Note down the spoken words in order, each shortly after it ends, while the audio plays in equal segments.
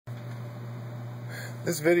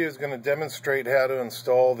This video is going to demonstrate how to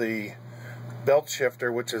install the belt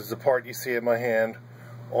shifter, which is the part you see in my hand,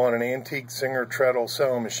 on an antique Singer Treadle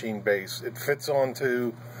sewing machine base. It fits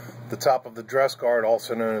onto the top of the dress guard,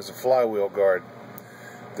 also known as a flywheel guard.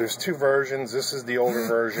 There's two versions. This is the older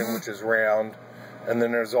version, which is round, and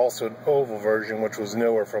then there's also an oval version, which was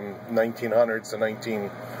newer, from 1900s to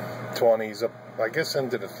 1920s, up I guess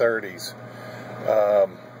into the 30s.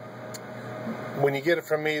 When you get it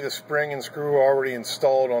from me, the spring and screw are already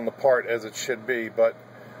installed on the part as it should be, but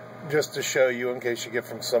just to show you in case you get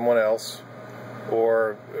from someone else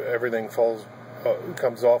or everything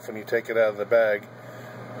comes off when you take it out of the bag,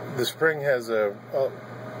 the spring has a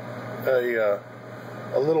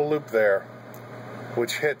little loop there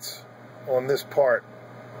which hits on this part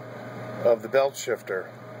of the belt shifter.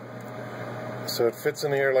 So it fits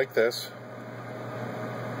in here like this.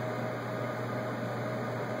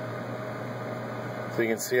 So you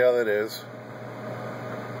can see how that is.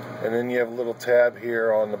 And then you have a little tab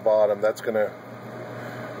here on the bottom. That's going to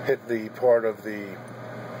hit the part of the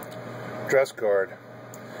dress guard.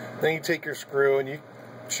 Then you take your screw and you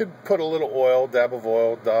should put a little oil, dab of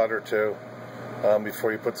oil, dot or two,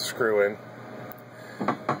 before you put the screw in.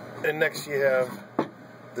 And next you have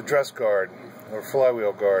the dress guard, or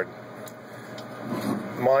flywheel guard.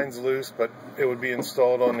 Mine's loose, but it would be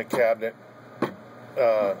installed on the cabinet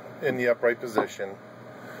in the upright position.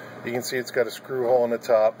 You can see it's got a screw hole on the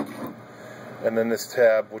top, and then this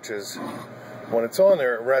tab, which is, when it's on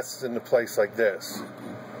there, it rests into place like this.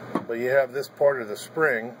 But you have this part of the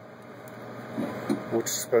spring, which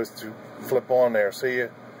is supposed to flip on there. So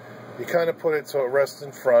you kind of put it so it rests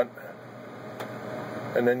in front,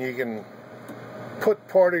 and then you can put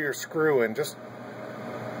part of your screw in. Just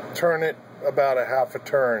turn it about a half a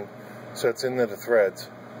turn so it's into the threads.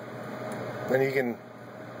 Then you can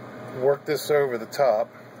work this over the top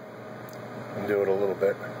and do it a little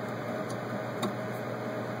bit,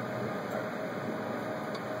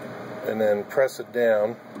 and then press it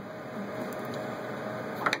down.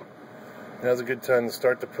 Now's a good time to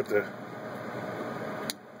start to put the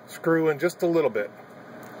screw in just a little bit,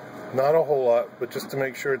 not a whole lot, but just to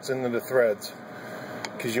make sure it's into the threads,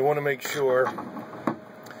 because you want to make sure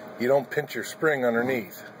you don't pinch your spring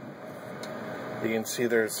underneath. You can see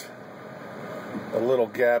there's a little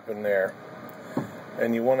gap in there,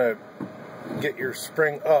 and you want to get your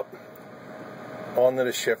spring up onto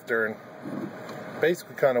the shifter and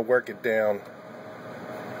basically kind of work it down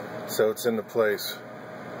so it's into place.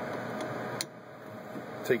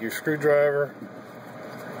 Take your screwdriver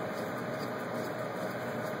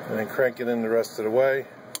and then crank it in the rest of the way.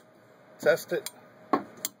 Test it.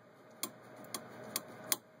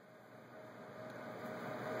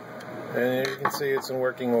 And you can see it's in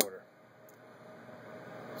working order.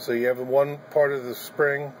 So you have one part of the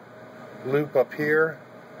spring loop up here,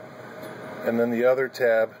 and then the other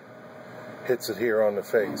tab hits it here on the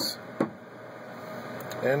face.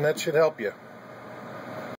 And that should help you.